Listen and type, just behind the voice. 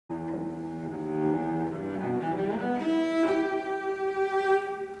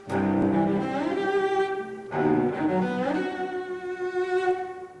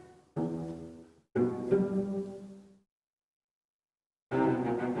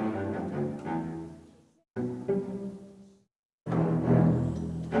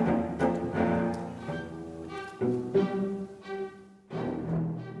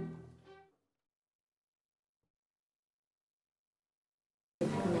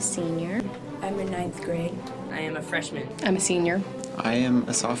a senior. I'm in 9th grade. I am a freshman. I'm a senior. I am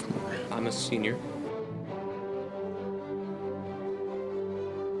a sophomore. I'm a senior.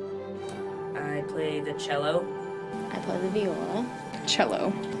 I play the cello. I play the viola.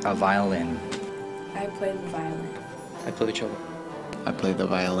 Cello. A violin. I play the violin. I play the cello. I play the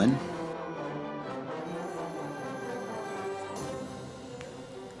violin.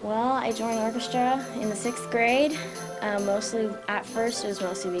 Well, I joined orchestra in the 6th grade. Mostly, at first, it was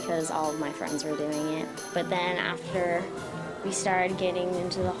mostly because all of my friends were doing it. But then after we started getting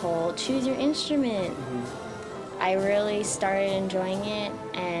into the whole choose your instrument, I really started enjoying it,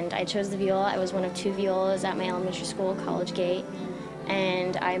 and I chose the viola. I was one of 2 violas at my elementary school, College Gate,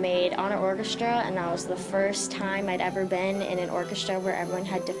 and I made honor orchestra, and that was the first time I'd ever been in an orchestra where everyone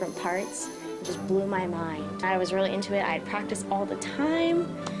had different parts. It just blew my mind. I was really into it. I'd practice all the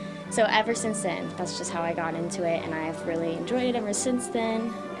time. So ever since then, that's just how I got into it, and I've really enjoyed it ever since then,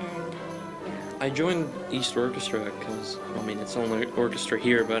 and yeah. I joined East Orchestra because, I mean, it's the only orchestra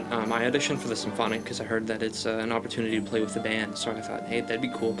here, but I auditioned for the symphonic because I heard that it's an opportunity to play with the band, so I thought, hey, that'd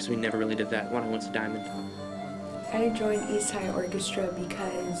be cool because we never really did that when I went to Diamond. I joined East High Orchestra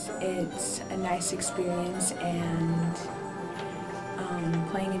because it's a nice experience, and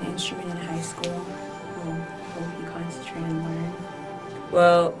playing an instrument in high school will help you concentrate and learn.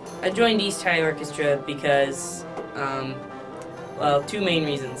 Well, I joined East High Orchestra because, well, 2 main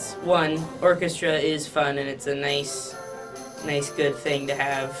reasons. 1, orchestra is fun and it's a nice good thing to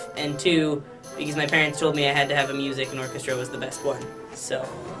have. And 2, because my parents told me I had to have a music and orchestra was the best one. So.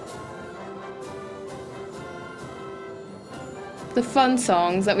 The fun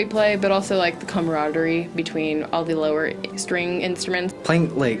songs that we play, but also like the camaraderie between all the lower string instruments. Playing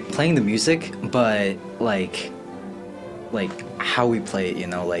the music, but like how we play it, you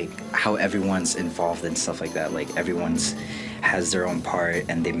know, like how everyone's involved and stuff like that. Like everyone's has their own part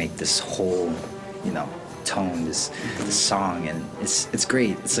and they make this whole, you know, tone, this song, and it's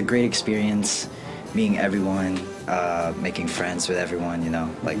great. It's a great experience, meeting everyone, making friends with everyone, you know,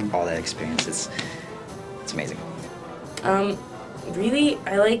 like all that experience. It's amazing. Really,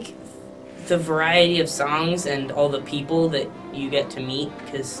 I like the variety of songs and all the people that you get to meet,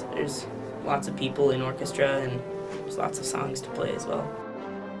 because there's lots of people in orchestra and there's lots of songs to play as well.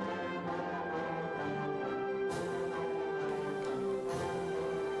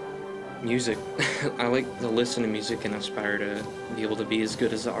 Music. I like to listen to music and aspire to be able to be as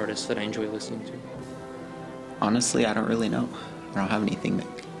good as the artist that I enjoy listening to. Honestly, I don't really know. I don't have anything that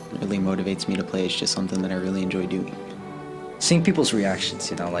really motivates me to play. It's just something that I really enjoy doing. Seeing people's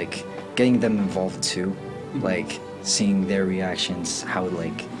reactions, you know, like getting them involved too, like seeing their reactions, how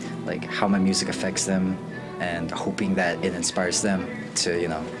like how my music affects them, and hoping that it inspires them to, you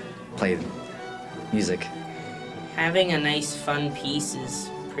know, play music. Having a nice, fun piece is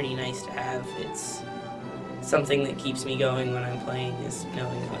pretty nice to have. It's something that keeps me going when I'm playing, is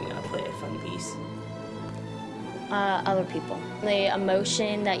knowing I'm going to play a fun piece. Other people. The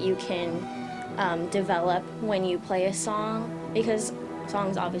emotion that you can develop when you play a song, because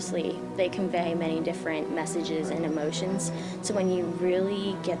songs obviously they convey many different messages and emotions, so when you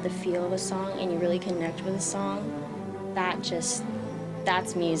really get the feel of a song and you really connect with a song,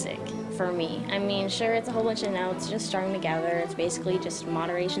 that's music for me. I mean, sure, it's a whole bunch of notes just strung together, it's basically just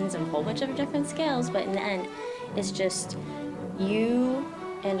moderations and a whole bunch of different scales, but in the end it's just you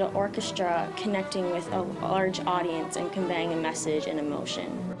and an orchestra connecting with a large audience and conveying a message and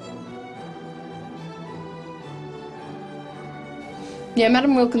emotion. Yeah,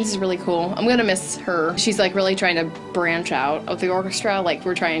 Madam Wilkins is really cool. I'm gonna miss her. She's like really trying to branch out of the orchestra. Like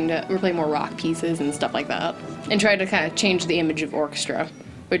we're playing more rock pieces and stuff like that, and try to kind of change the image of orchestra.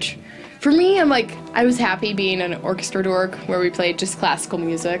 Which, for me, I was happy being an orchestra dork where we played just classical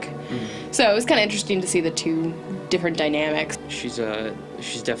music. So it was kind of interesting to see the 2 different dynamics. She's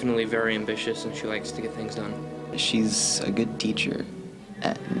definitely very ambitious and she likes to get things done. She's a good teacher,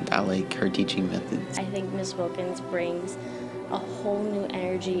 and I like her teaching methods. I think Ms. Wilkins brings a whole new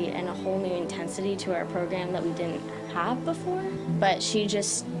energy and a whole new intensity to our program that we didn't have before. But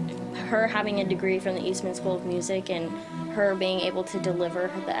her having a degree from the Eastman School of Music and her being able to deliver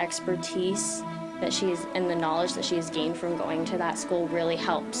the expertise that and the knowledge that she has gained from going to that school really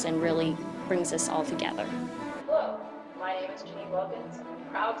helps and really brings us all together. Hello, my name is Jenny Wilkins. I'm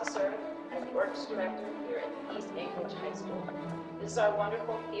proud to serve as the orchestra director here at East Anchorage High School. This is our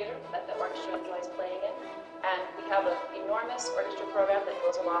wonderful theater that the orchestra enjoys playing in, and we have an enormous orchestra program that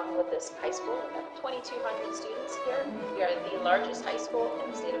goes along with this high school. We have 2,200 students here. We are the largest high school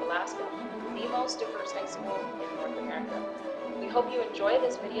in the state of Alaska, the most diverse high school in North America. We hope you enjoy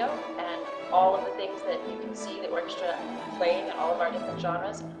this video and all of the things that you can see the orchestra playing in all of our different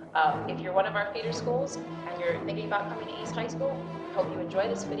genres. If you're one of our feeder schools and you're thinking about coming to East High School, we hope you enjoy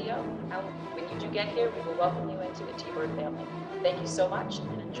this video. And when you do get here, we will welcome you into the T-Bird family. Thank you so much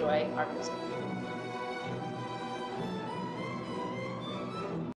and enjoy our music.